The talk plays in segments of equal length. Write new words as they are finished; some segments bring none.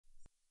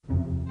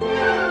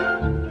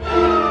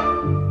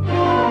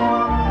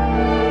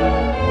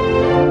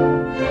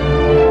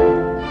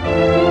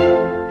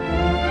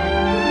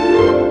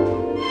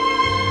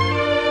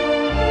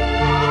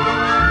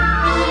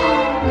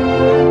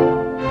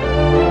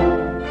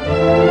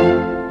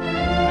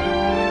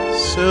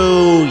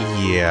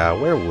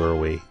where were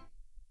we?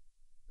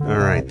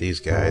 Alright, these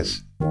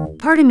guys.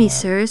 Pardon me,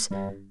 sirs,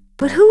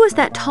 but who was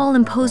that tall,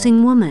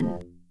 imposing woman?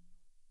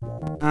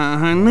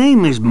 Her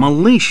name is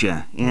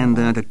Militia, and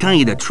to tell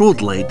you the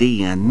truth,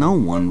 lady, no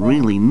one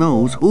really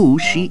knows who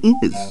she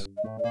is.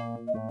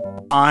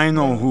 I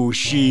know who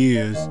she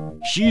is.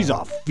 She's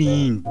a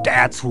fiend,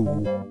 that's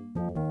who.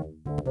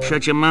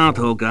 Shut your mouth,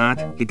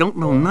 Hogarth. You don't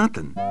know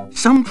nothing.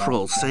 Some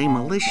trolls say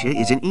Militia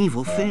is an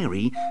evil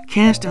fairy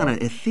cast out of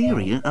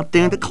Etheria up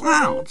there in the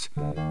clouds.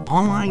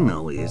 All I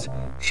know is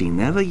she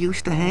never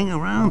used to hang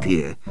around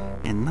here,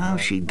 and now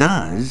she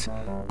does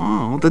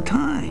all the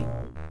time.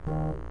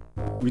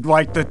 We'd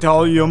like to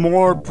tell you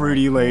more,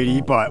 pretty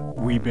lady, but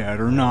we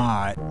better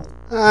not.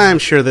 I'm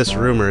sure this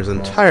rumor is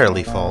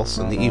entirely false,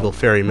 and the evil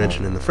fairy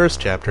mentioned in the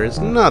first chapter is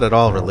not at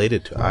all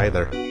related to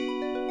either.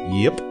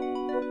 Yep.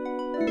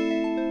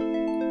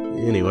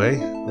 Anyway,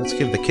 let's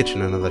give the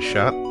kitchen another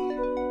shot.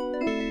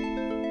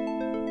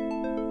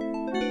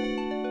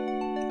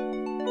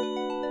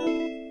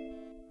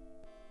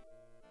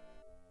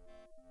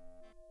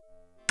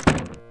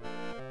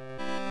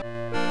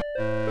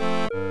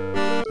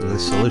 And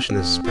this solution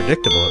is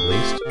predictable, at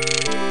least.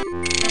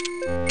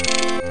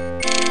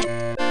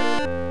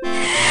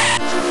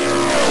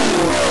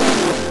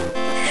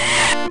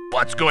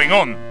 What's going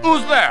on?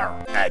 Who's there?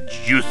 A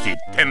juicy,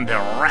 tender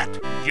rat.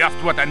 Just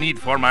what I need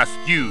for my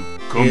stew.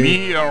 Come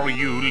here,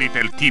 you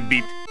little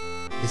tidbit.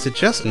 Is it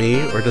just me,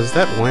 or does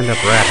that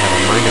wind-up rat have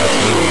a mind of its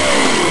own?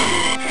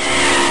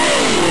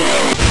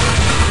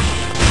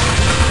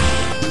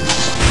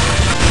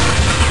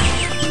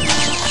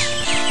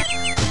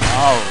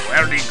 Oh,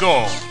 where'd he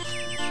go?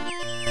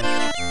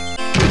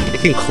 It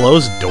can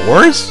close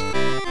doors?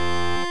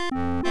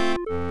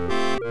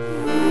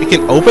 It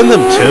can open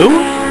them too?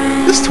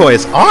 This toy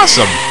is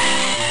awesome!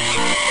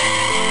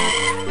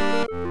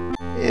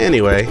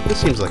 Anyway, this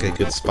seems like a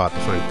good spot to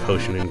find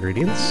potion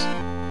ingredients.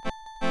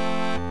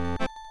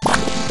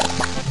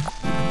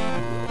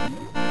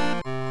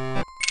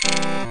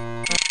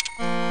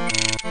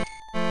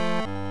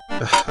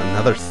 Ugh,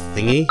 another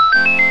thingy?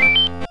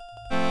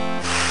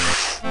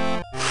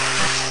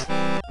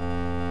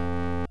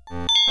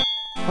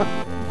 What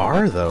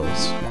are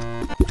those?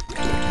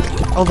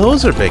 Oh,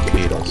 those are big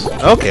beetles.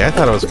 Okay, I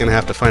thought I was gonna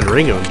have to find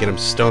Ringo and get him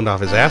stoned off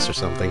his ass or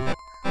something.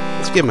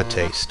 Let's give him a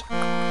taste.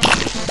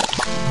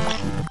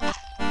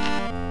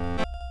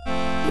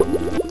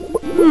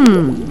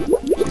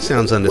 She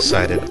sounds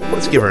undecided.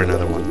 Let's give her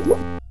another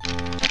one.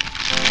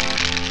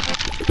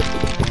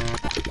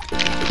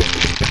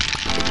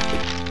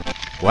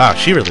 Wow,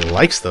 she really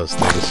likes those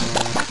things.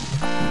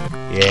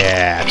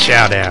 Yeah,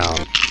 chow down.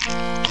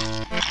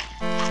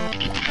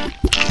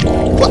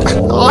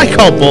 Oh, I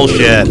call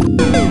bullshit!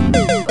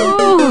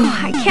 Oh,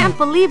 I can't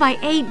believe I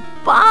ate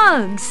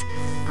bugs!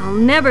 I'll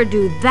never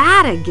do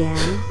that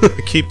again.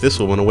 Keep this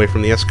one away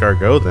from the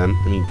escargot, then.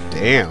 I mean,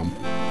 damn.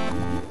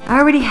 I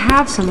already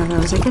have some of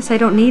those. I guess I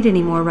don't need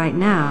any more right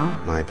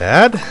now. My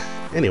bad.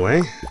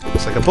 Anyway,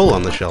 looks like a bowl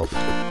on the shelf.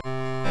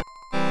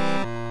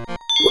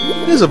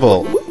 It is a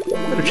bowl.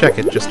 Better check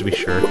it just to be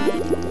sure.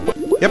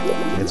 Yep,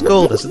 it's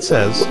gold as it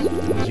says.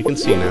 As you can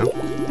see now.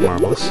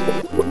 Marvelous.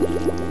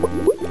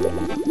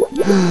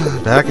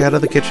 Back out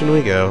of the kitchen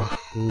we go.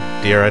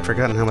 Oh dear, I'd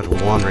forgotten how much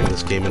wandering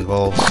this game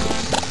involves.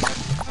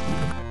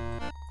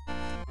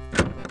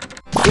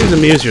 Please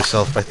amuse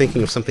yourself by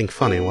thinking of something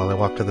funny while I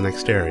walk to the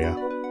next area.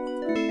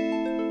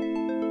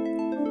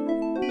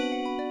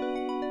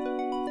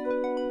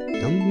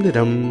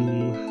 Dum-de-dum.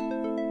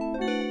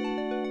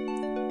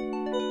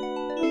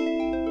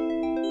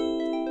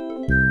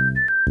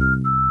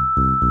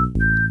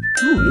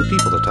 Ooh, new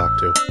people to talk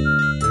to.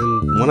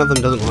 And one of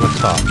them doesn't want to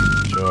talk.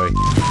 Joy.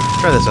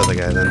 Try this other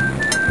guy, then.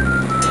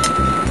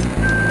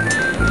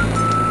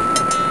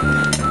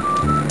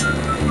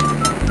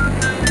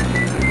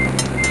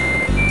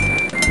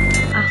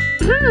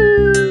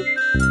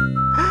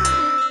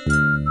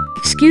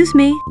 Excuse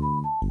me.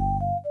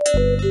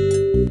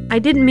 I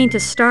didn't mean to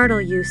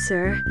startle you,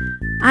 sir.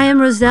 I am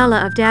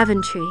Rosella of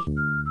Daventry.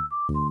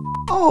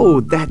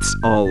 Oh, that's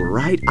all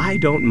right. I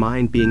don't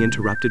mind being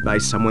interrupted by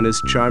someone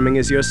as charming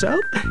as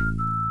yourself.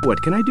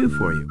 What can I do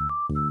for you?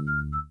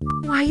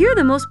 Why, you're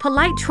the most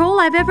polite troll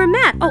I've ever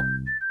met. Oh,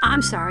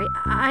 I'm sorry.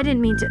 I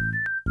didn't mean to...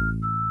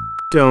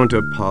 Don't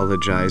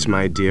apologize,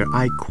 my dear.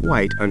 I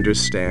quite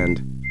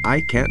understand.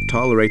 I can't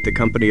tolerate the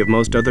company of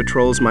most other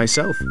trolls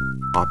myself.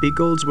 Oppie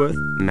Goldsworth,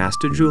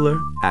 Master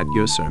Jeweler, at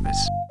your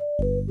service.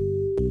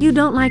 You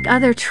don't like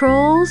other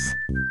trolls?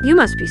 You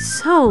must be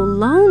so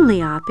lonely,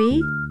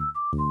 Oppie.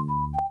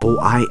 Oh,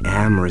 I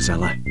am,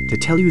 Rosella. To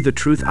tell you the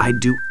truth, I'd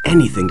do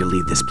anything to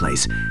leave this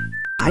place.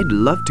 I'd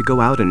love to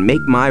go out and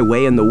make my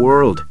way in the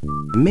world.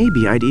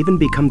 Maybe I'd even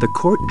become the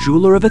court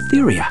jeweler of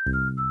Etheria.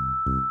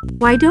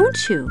 Why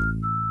don't you?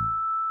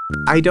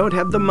 I don't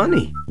have the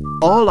money.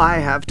 All I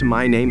have to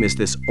my name is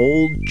this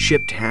old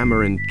chipped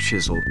hammer and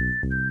chisel.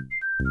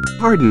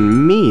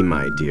 Pardon me,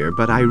 my dear,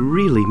 but I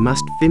really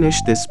must finish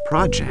this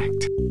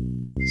project.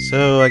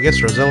 So, I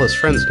guess Rosella's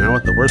friend's now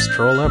with the worst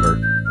troll ever.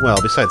 Well,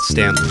 besides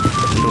Stanley,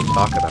 but we don't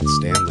talk about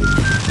Stanley.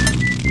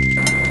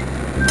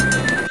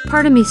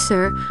 Pardon me,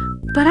 sir,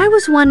 but I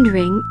was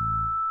wondering...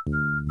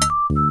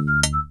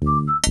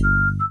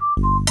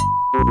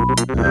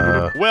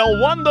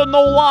 Well, wonder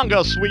no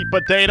longer, sweet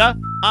potato.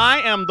 I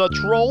am the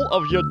troll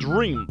of your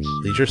dreams.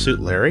 Leisure Suit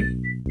Larry?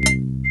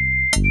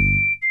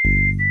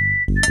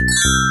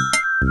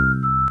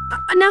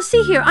 Now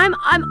see here, I'm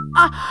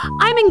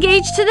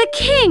engaged to the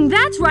king.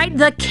 That's right,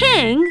 the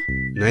king.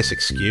 Nice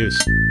excuse.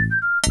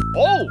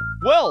 Oh,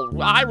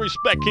 well, I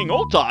respect King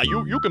Otar.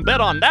 You can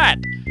bet on that.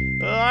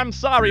 I'm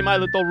sorry, my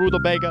little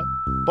rutabaga,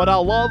 but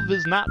our love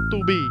is not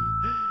to be.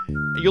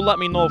 You let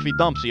me know if he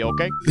dumps you,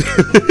 okay?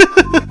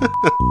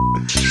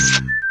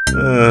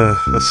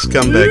 A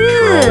scumbag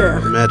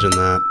troll. Imagine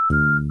that.